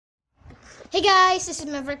Hey guys, this is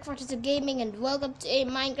Maverick Fortitude Gaming and welcome to a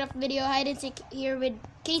Minecraft video hide and seek here with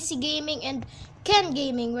Casey Gaming and Ken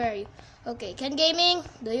Gaming. Where are you? Okay, Ken Gaming,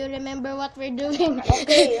 do you remember what we're doing?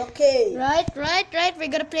 Okay. Right.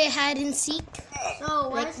 We're gonna play hide and seek. So,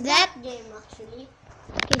 what Like is that? that game actually?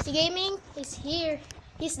 Casey Gaming is here.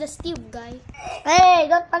 He's the Steve guy. Hey,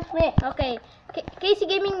 don't touch me. Okay, Casey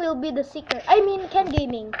Gaming will be the seeker. I mean Ken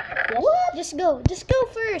Gaming. Yes. What? Just go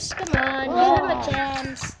first. Come on, give him a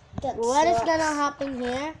chance. What is gonna happen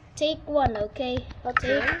here? Take one, okay?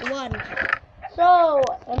 Okay. Take one. So,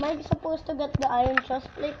 am I supposed to get the iron chest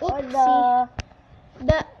plate or Oopsie.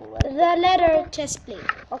 the... The letter chest plate.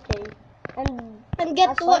 Okay. And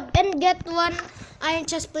get a one sword? iron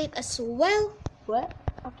chest plate as well. What?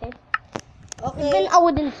 Okay. Okay. Even a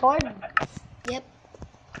wooden sword? Yep.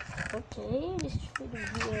 Okay, this should be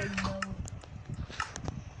weird though.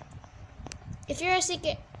 If you're a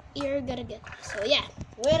seeker, you're gonna get. So yeah.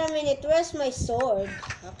 Wait a minute, where's my sword?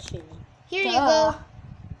 Actually. Here you go.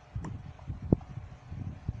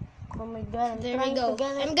 Oh my god, I'm There we trying go.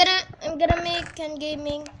 to get it. I'm gonna make Ken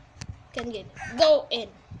Gaming. Go in.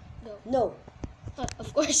 Go. No.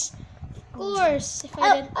 Of course. Of course. If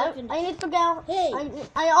I didn't open it. I need to get... Hey,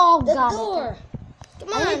 the got door. it. Come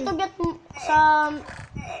I need to on. get some...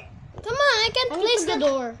 Come on. I can't I need place to the get-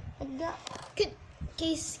 door. I got...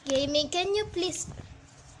 Case Gaming, can you please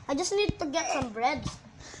I just need to get some bread.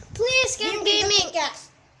 Please, Ken Gaming.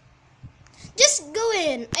 Just go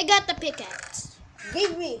in. I got the pickaxe.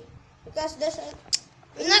 Give me. Because there's a...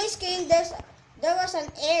 In Not- this game, there was an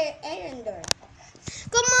iron door.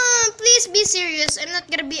 Come on, please be serious. I'm not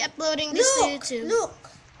gonna be uploading this to YouTube. Look.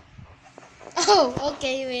 Oh,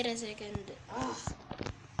 okay. Wait a second. Ah.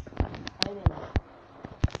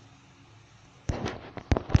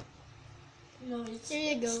 No, it's,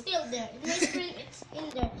 Here you go. still there. In my screen, it's in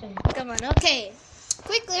there too. Come on. Okay.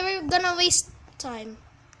 Quickly, we're gonna waste time.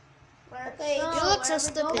 Okay. You look so where are we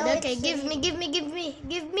stupid. going? Okay, give me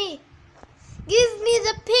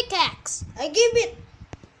the pickaxe. I give it.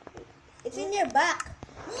 It's in your back.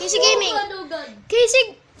 Casey Gaming. Oh god.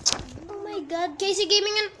 Casey. Oh my God, Casey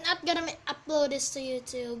Gaming. I'm not gonna upload this to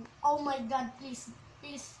YouTube. Oh my god, please.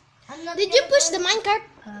 Please. I'm not Did you push the minecart?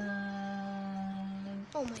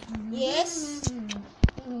 Oh my. Yes.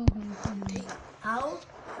 How?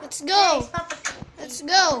 Let's go. Stop it. Let's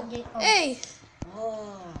go. Hey,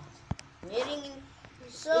 Oh. Waiting in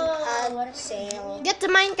So, a what am I sale. get the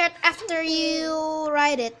minecart after you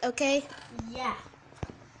ride it, okay? Yeah.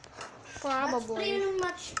 That's Probably. pretty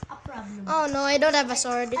much a problem. Oh no, I don't have a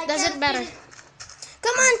sword. It doesn't matter.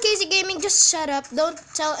 Come on, Casey Gaming, just shut up. Don't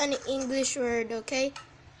tell any English word, okay?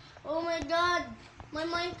 Oh my god. My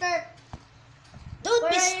minecart. Don't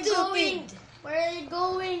Where be are you going? stupid. Where are you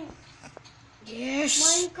going? Yes.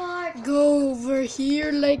 Minecart. Go over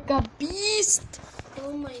here like a beast.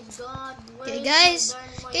 Oh my god. Where Okay, is guys. my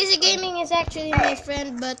darn Casey minecart? Gaming is actually my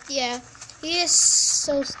friend, but yeah, he is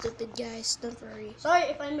so stupid, guys. Don't worry.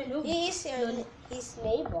 Sorry if I'm a noob. He is his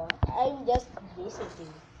neighbor. I'm just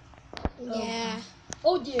visiting. Yeah,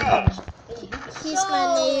 Oh dear. he's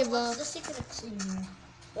my neighbor. What's the secrets in here?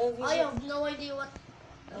 Well, I have no idea what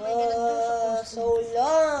am I gonna do supposed to. so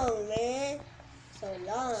long, man. So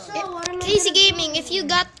long. So what am I Casey gonna Gaming, do? if you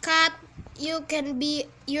got caught, you'll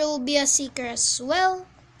be a seeker as well.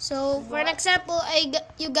 So for an example,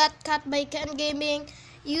 you got caught by Ken Gaming.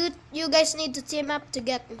 You guys need to team up to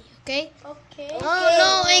get me, okay? Okay. Oh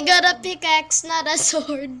no, I got a pickaxe, not a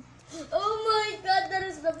sword. Oh my god, that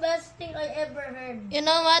is the best thing I ever heard. You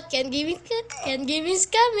know what? Ken Gaming's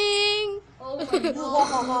coming. Oh my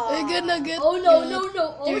god. We're gonna get. Oh no, got. no,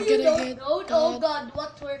 no. Oh, You're you gonna don't. get Oh, oh caught. god,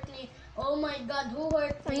 what hurt me? Oh my god, who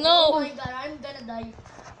hurt me? No. Oh my god, I'm gonna die.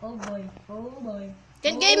 Oh boy. Oh boy.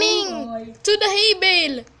 Ken Oh Gaming, boy. to the hay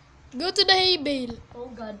bale. Go to the hay bale. Oh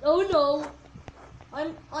god. Oh no. I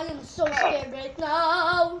am so scared right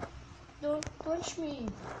now. Don't punch me.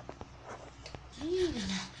 Jeez.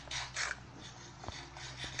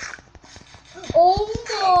 Oh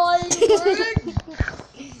my word.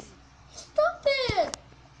 Stop it.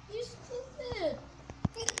 You stupid.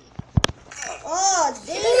 Oh,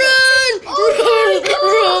 damn. Run!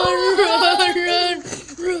 Run!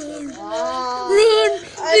 Wow. Run!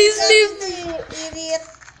 Please leave. You idiot.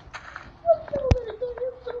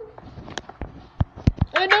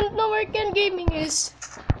 I don't know where Ken Gaming is.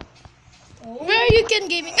 Oh. Where are you, Ken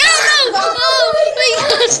Gaming? Oh! Oh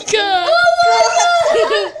my God!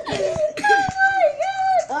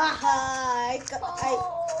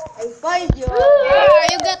 I find you. Ah,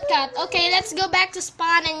 you got caught. Okay, let's go back to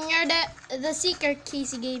spawn and you're the seeker,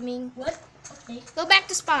 Casey Gaming. What? Okay. Go back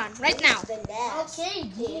to spawn right now. The last. Okay,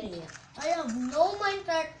 Idiot. I have no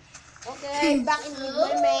minecart. Okay, back in with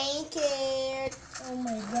my main kit. Oh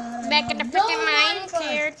my god. I Back in the have no freaking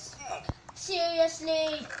minecart. minecart.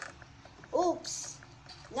 Seriously. Oops.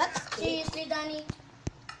 Not a kit. Seriously, Danny.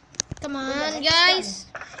 Come on, guys.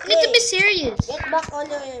 You need to be serious. Get back on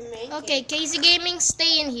your main Okay, Casey Gaming,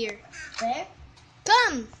 stay in here. There?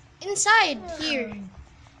 Come inside here.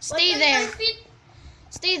 Stay there.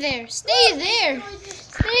 Stay there. Stay there.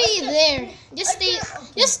 Stay there.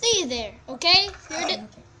 Just stay there. Okay? You're the.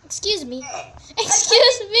 Excuse me.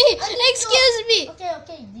 Excuse me. Excuse me.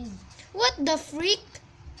 Okay, this. What the freak?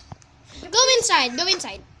 Go inside. Go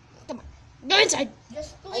inside. Come on. Go inside.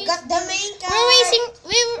 Just I got the main card.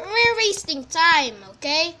 We're wasting time.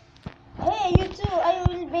 Okay? Hey, you too. I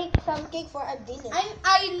will bake some cake for a dinner.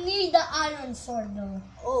 I need the iron sword though.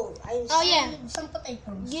 Oh, I'm Oh yeah. And some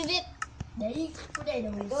potatoes. Give it. There you go,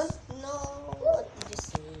 potatoes. I don't know what did you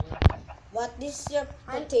say. What is your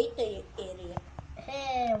potato area?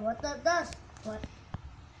 Hey, what that does? What?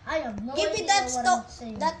 I have no Give idea me that what stone, I'm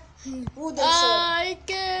saying. that wooden sword. I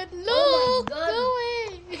can look. Oh my God. Go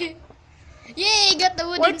away. Yay! Got the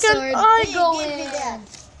wooden Where can sword. I Hey, go give me in? that.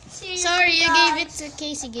 Sorry, you gave it to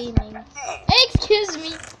Casey Gaming. Excuse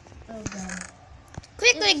me. Oh god.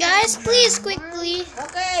 Quickly, guys, please, quickly.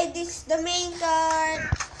 Okay, this is the main card.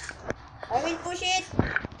 I will push it.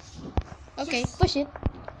 Okay, push it.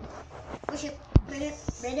 Push it. Bring it.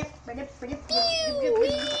 Bring it. Bring it. Bring it. Wee, wee,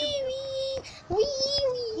 wee.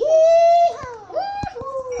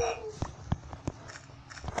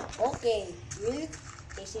 Okay, will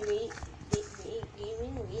Casey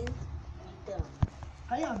Gaming win with the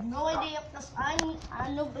I have no idea because I'm a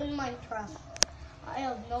noob in Minecraft. I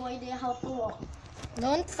have no idea how to walk.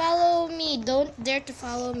 Don't follow me. Don't dare to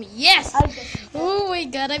follow me. Yes! I just Oh my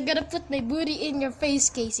god, I'm gonna put my booty in your face,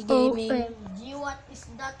 Casey Gaming. OMG, what is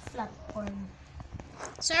that platform?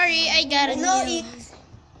 Sorry, I got I a know new. it.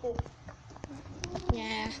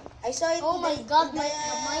 Yeah. I saw it. Oh in my the- God, in my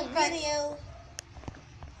the Minecraft. video.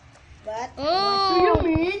 But Oh.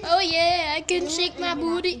 mean? Oh yeah, I can You shake my mean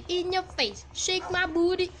booty in your face. Shake my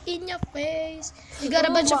booty in your face. You got a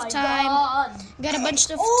bunch Oh of my time. God. Got a bunch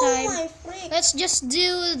of oh time. my freak! Let's just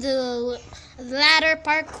do the ladder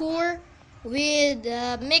parkour with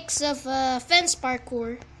a mix of fence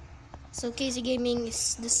parkour. So Casey Gaming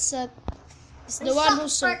is the one who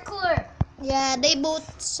suck. Parkour. Yeah, they both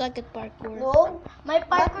suck at parkour. No, My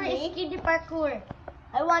parkour Not is kiddie parkour.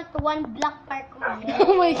 I want one block parkour.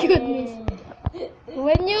 Oh my goodness.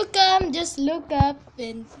 When you come, just look up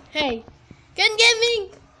and hey, Ken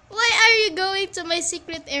Gaming, why are you going to my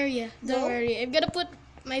secret area? Don't No. worry, I'm gonna put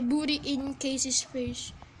my booty in Casey's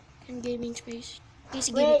face. Ken Gaming's face.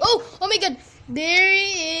 Casey Wait. Gaming. Oh my god, there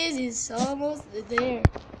he is. He's almost there.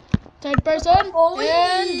 Third person. Oh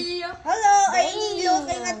and yeah. hello. I'm Damn.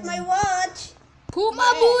 looking at my watch. put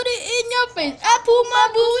my booty in your face. I put my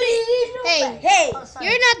booty. Hey, Hey, Oh, sorry.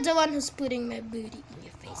 you're not the one who's putting my booty in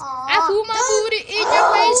your face. Aw. I put my booty in your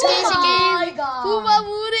face, Casey Oh my Gaming. God. Put my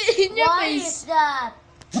booty in your What face. is that?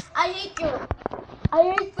 I hate you. I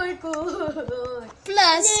hate parkour.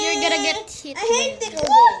 Plus, you're gonna get hit. I hate with- it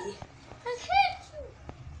today. I hate you.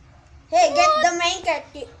 Hey, get the main card,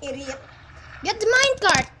 you idiot. Get the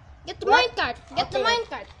minecart. Get the What? minecart. Get the Okay.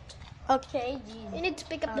 minecart. Okay, You need to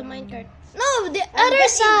pick up the minecart. No, the I'm other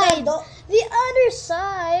getting side. the The other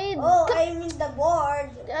side. Oh, I'm in the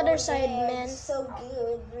board. The other Oh, side, yeah, man. it's so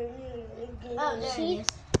good. Really, really good. Oh, there See? it is.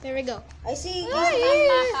 There we go. I see. Ah,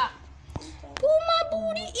 yeah. Put my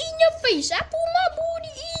booty in your face. I put my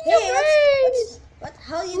booty in your Hey, face. what?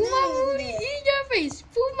 How you Put my doing booty today? in your face.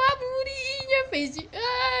 Put my booty in your face.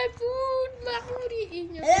 I put my booty in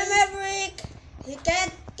your Hello, face. Maverick. He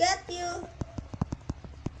can't get you.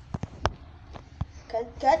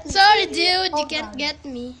 Can't get me. Sorry, idiot. dude. You Oh, can't God. get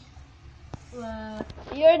me. Well,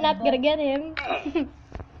 You're not gonna get him.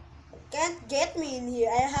 Can't get me in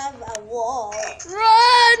here. I have a wall.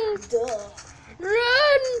 Run! Duh.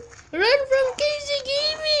 Run! Run from Casey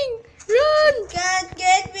Gaming! Run! Can't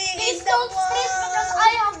get me please in the don't wall. sprint because I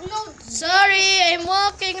have no. Sorry, I'm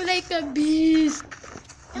walking like a beast.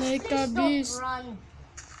 Just Like a please don't beast. run.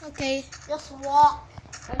 Okay. Just walk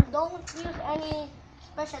and don't use any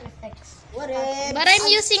special effects. What if? But I'm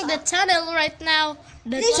using the tunnel right now.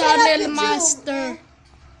 The Please shut up, tunnel you master. tube.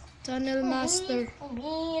 Tunnel master.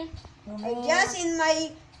 I'm just in my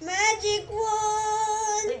magic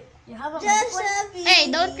wall. Wait, you have a Just one? a bit.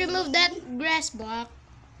 Hey, don't remove that grass block.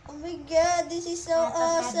 Oh my god, this is so I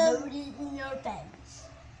have awesome. booty in your pants.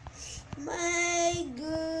 My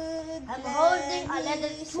good. I'm holding a leather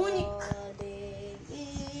land is tunic. holding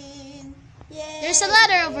in. Yeah, There's a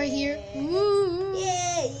ladder over here. Woo.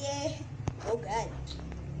 Yeah, yeah. Oh god.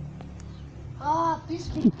 Please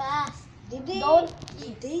be fast. Did they? Don't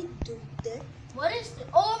Did they do that? What is this?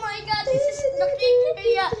 Oh my god, this is the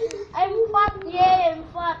criteria. I'm fat, yeah, I'm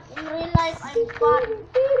fat. In real life, I'm fat.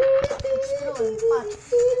 It's true, I'm fat.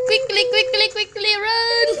 Quickly,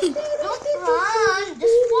 run! Don't run,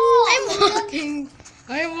 just walk. I'm walking.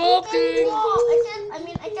 I'm I walking. can't walk.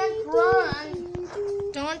 I can't run.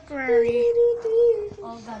 Don't worry.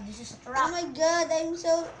 Oh god, this is a Oh trap. my god,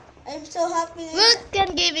 I'm so happy. Look,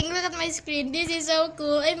 Ken Gaming, look at my screen. This is so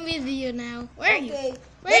cool. I'm with you now. Where are you? Okay,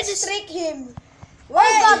 Where's let's this? trick him. Oh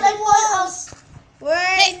my god, I fall out.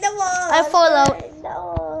 We're in the wall. I fall out. We're in the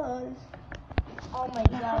wall. Oh my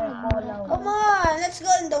god, I fall out. Come on, let's go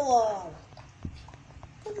in the wall.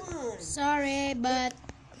 Come on. Sorry, but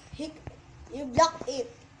You blocked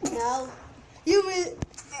it. Now you will.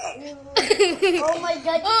 Oh my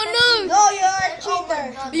god. oh no! No, you're a Oh my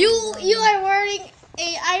cheater. god. You are wearing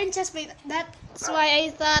a iron chest plate. That's why I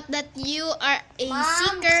thought that you are a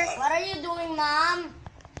Mom, seeker. what are you doing, Mom?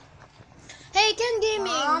 Hey, Ken Gaming.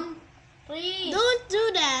 Mom, please. Don't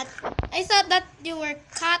do that. I thought that you were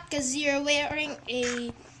caught because you're wearing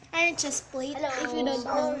a iron chest plate. Hello. If you don't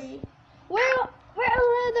know. Sorry. Wear a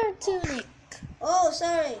leather tunic. Oh,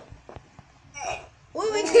 sorry. We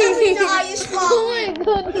went down in the ice Oh my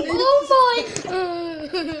goodness. Oh my.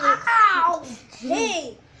 Ow!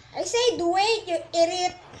 Hey, I said wait, you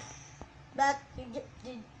idiot. But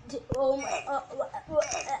oh my.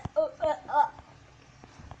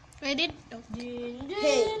 I did.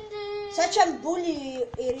 Hey, such a bully, you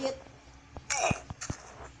idiot.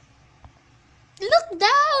 Look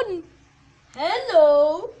down.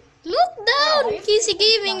 Hello. Look down. Oh, Kissy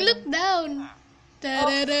Gaming, look down.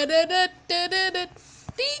 Da-da-da-da-da-da-da-da.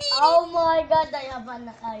 Oh my god, I have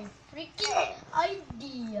a freaking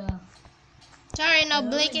idea. Sorry, no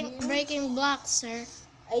breaking blocks, sir.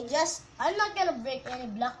 I'm not gonna break any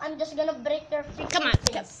block. I'm just gonna break their freaking Come on.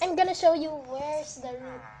 face. I'm gonna show you where's the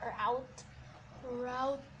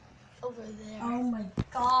route over there. Oh my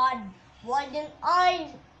god. Why didn't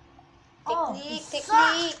I?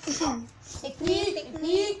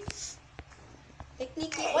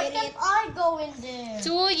 Technique, you Why idiot. can't I go in there?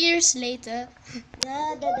 2 years later.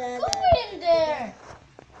 Da, da, da, Go da. in there.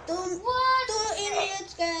 What? Two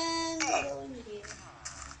idiots can go in here.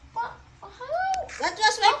 How? That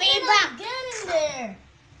was my How can I payback. get in there?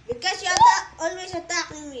 Because you always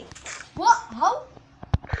attacking me. What? How?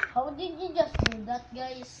 How did you just do that,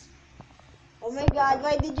 guys? Oh my god,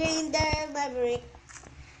 why did you in there, Maverick?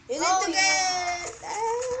 You need Oh, to get out.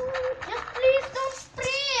 Just please don't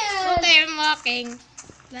sprint. Okay, I'm walking.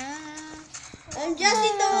 La I'm just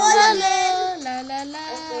in the la wall la again. la la la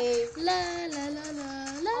Okay. la la la la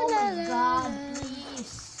la Oh la my la. god,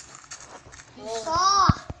 please. You Oh.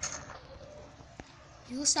 suck.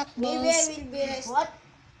 You suck Maybe I balls. will be rest. What?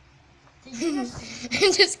 Did you just...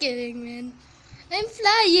 I'm just kidding, man. I'm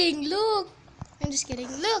flying. Look. I'm just kidding.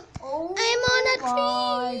 Look. Oh I'm on a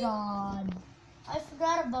my tree. god. I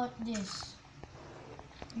forgot about this.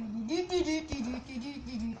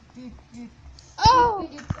 Oh.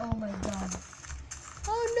 Oh my god.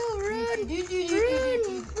 Oh no! Run! Beefy Run!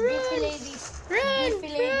 ladies. Run! Beefy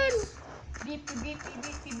Run! ladies.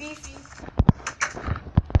 Beefy.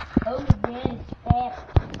 Oh man, it's fat.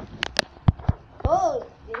 Oh,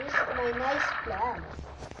 this is my nice plan.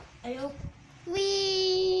 I hope.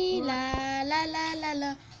 Wee la la la la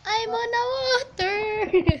la. I'm on the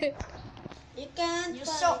water. You can't You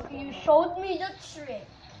find. showed me the trick.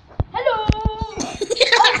 Hello.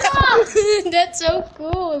 That's so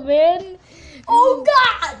cool, man. Oh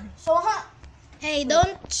god. So Hey,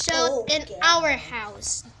 don't shout in Okay. our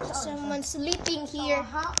house. Someone's sleeping here.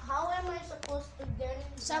 how am I supposed to get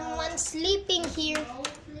in? Someone's sleeping here. Oh,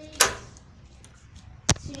 please.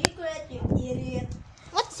 Secret, you idiot.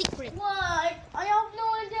 What secret? What? I have no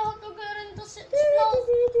idea how to get into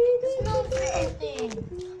snow freaking thing.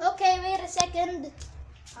 Okay, wait a second.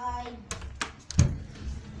 Hide.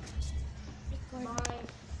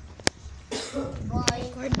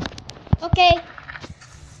 Bye. Record. Okay.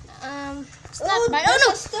 Stop by. Oh no!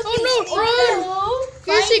 Oh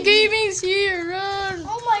no! Run! Kissy Gaming's here. Run!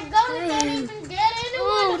 Oh my god, I can't even get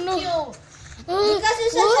anyone Oh, of no. you. Oh, Because you're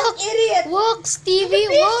such walk! an idiot. Walk, Stevie,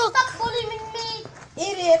 Please walk! stop bullying me.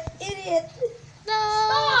 Idiot. No.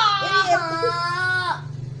 Stop.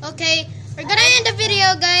 Okay, we're gonna end the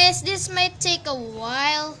video, guys. This might take a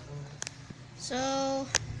while. So,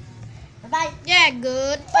 Bye. yeah,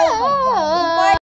 goodbye. Oh my God.